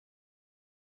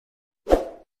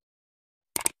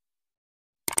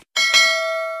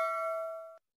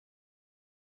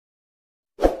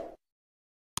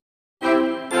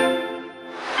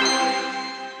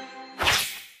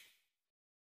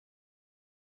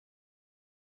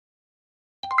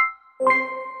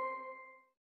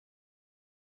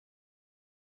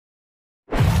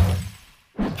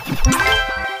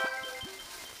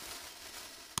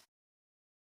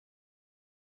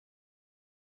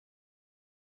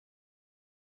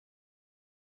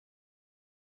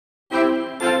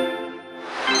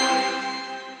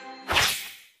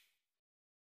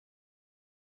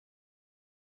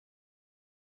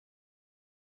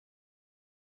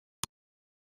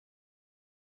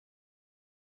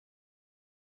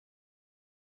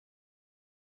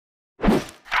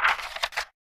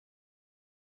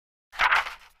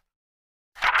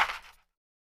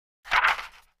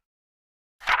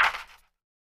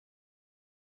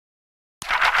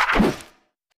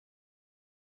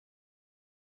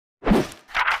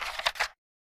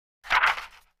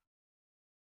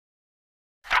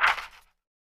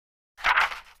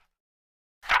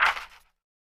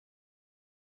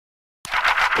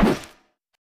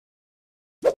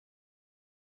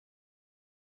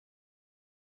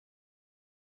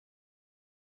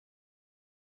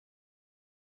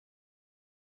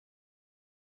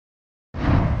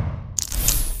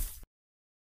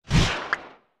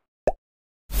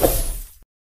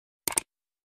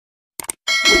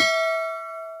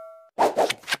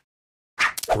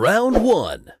Round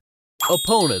 1.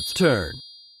 Opponent's turn.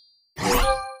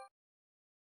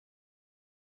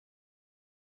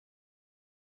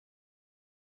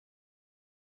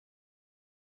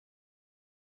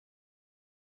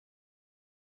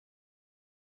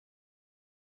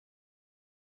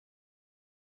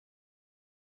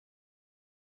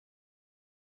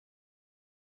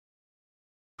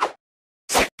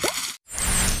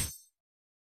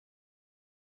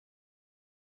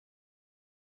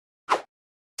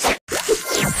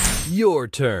 Your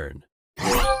turn.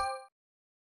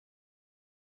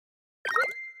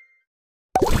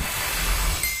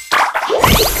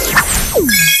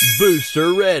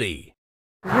 Booster ready.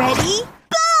 Ready?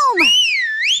 Boom!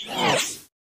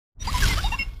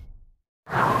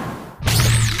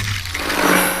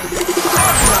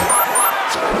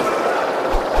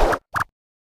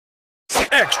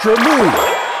 Extra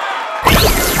move.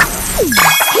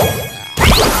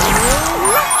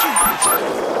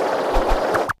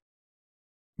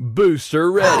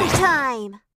 Booster ready.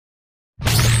 Time.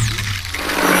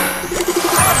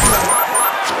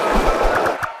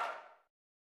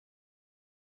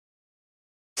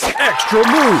 Extra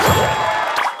move.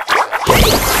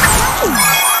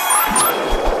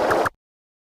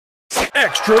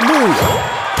 Extra move.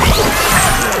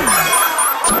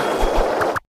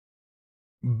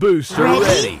 Booster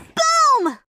ready.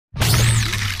 Boom!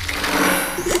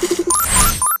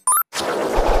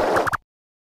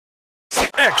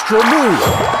 Extra move.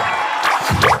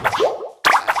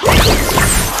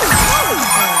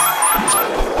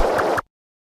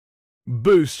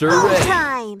 Booster ready.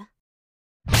 Time.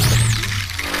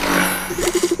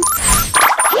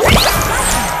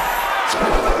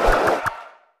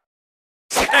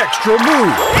 Extra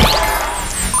move.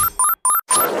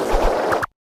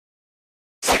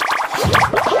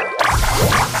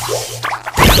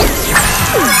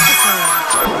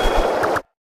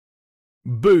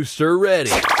 Booster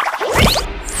ready.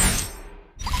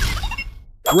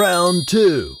 Round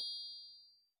 2.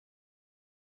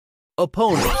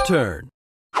 Opponent's turn.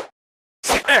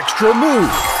 Extra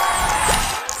move.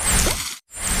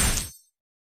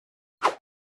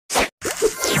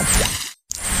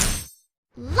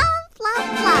 Love,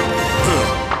 love, love.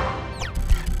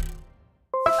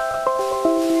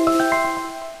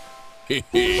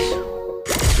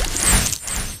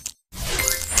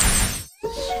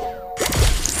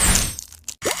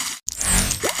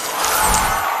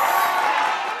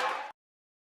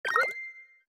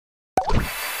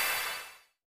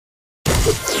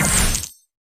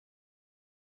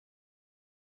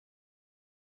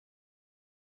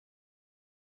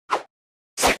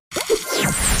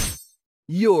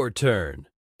 Your turn.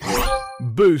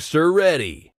 Booster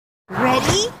ready.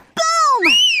 Ready?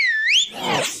 Boom!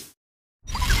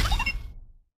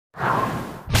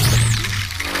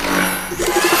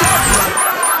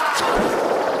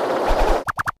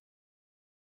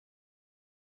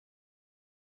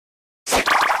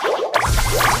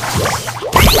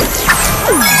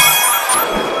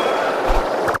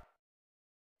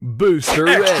 Booster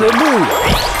extra ready. Move.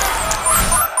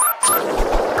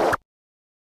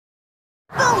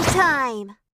 Boom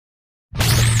time.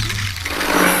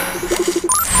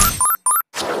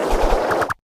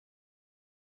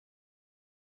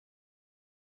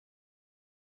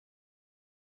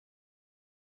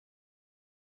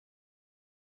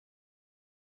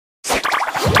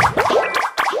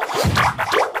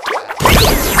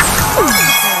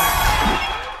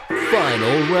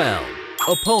 Final round.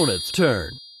 Opponent's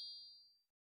turn.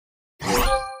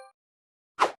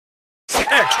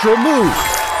 Extra move.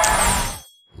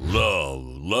 Love,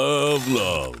 love,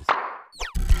 love.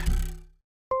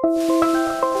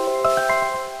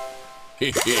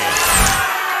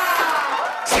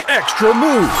 Extra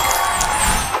move.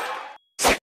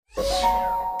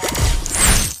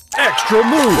 Extra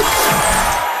move.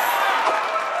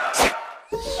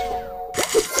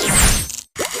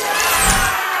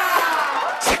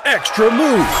 Extra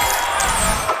move.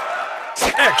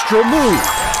 Extra move.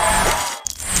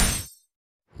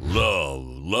 Love,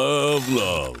 love,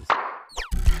 love.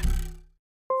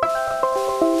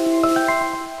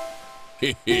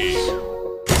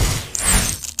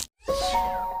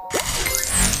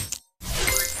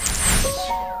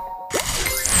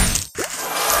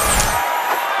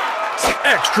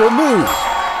 Extra move.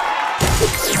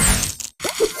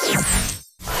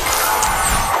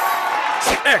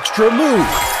 Extra move.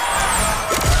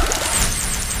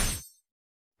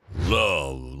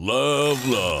 Love, love,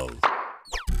 love.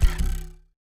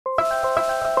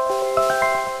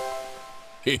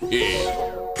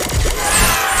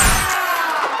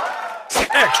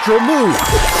 Extra move.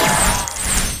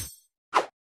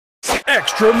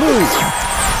 Extra move.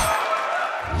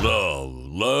 Love,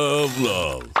 love,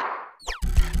 love.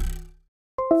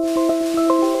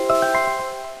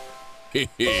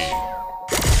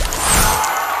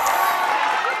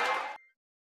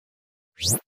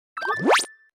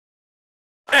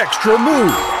 Extra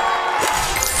move.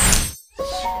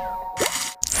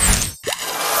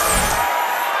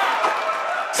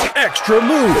 Extra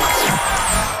move.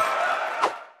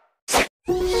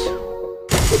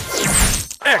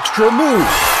 Extra move.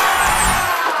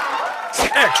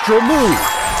 Extra move.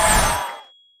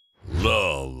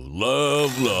 Love,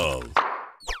 love, love.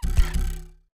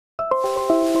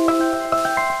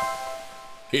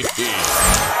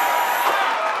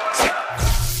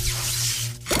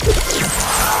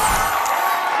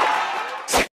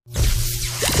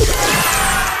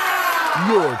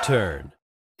 Your turn.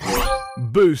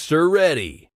 Booster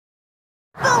ready.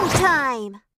 Boom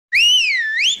time!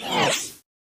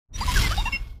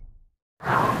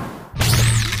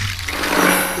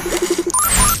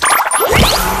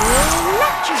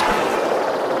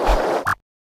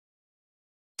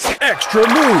 Extra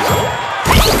move.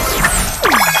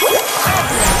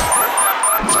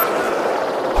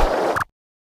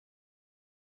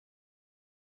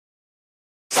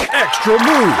 Extra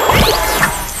move.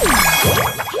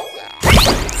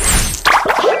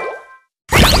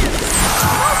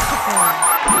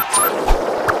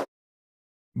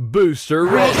 Booster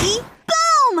ready. Ready?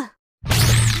 Boom!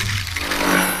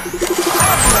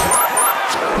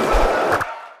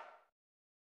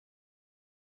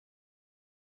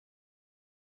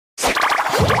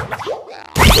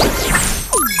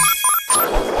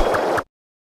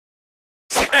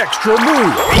 Extra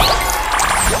move.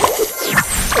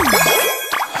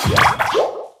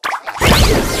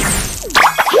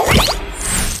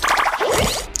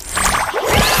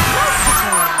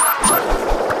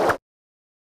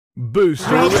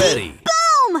 Booster ready.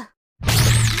 Boom!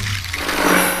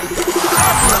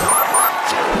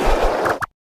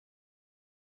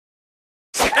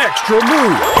 Extra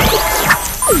move.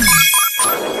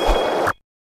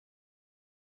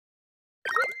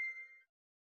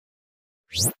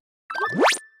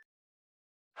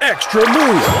 Extra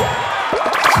move.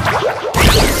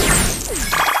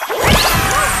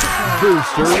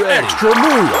 Booster ready. Extra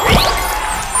move.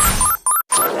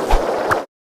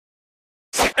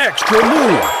 Extra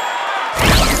move.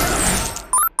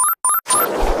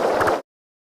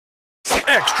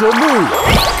 Extra move.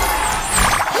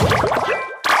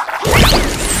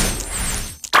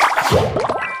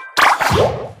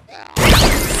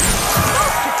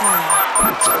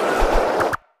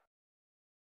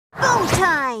 Boom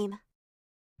time!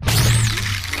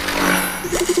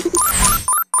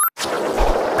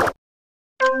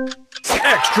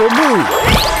 Extra move.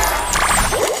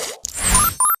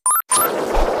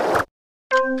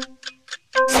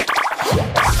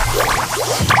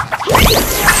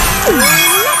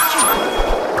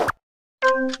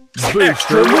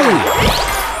 Extra move.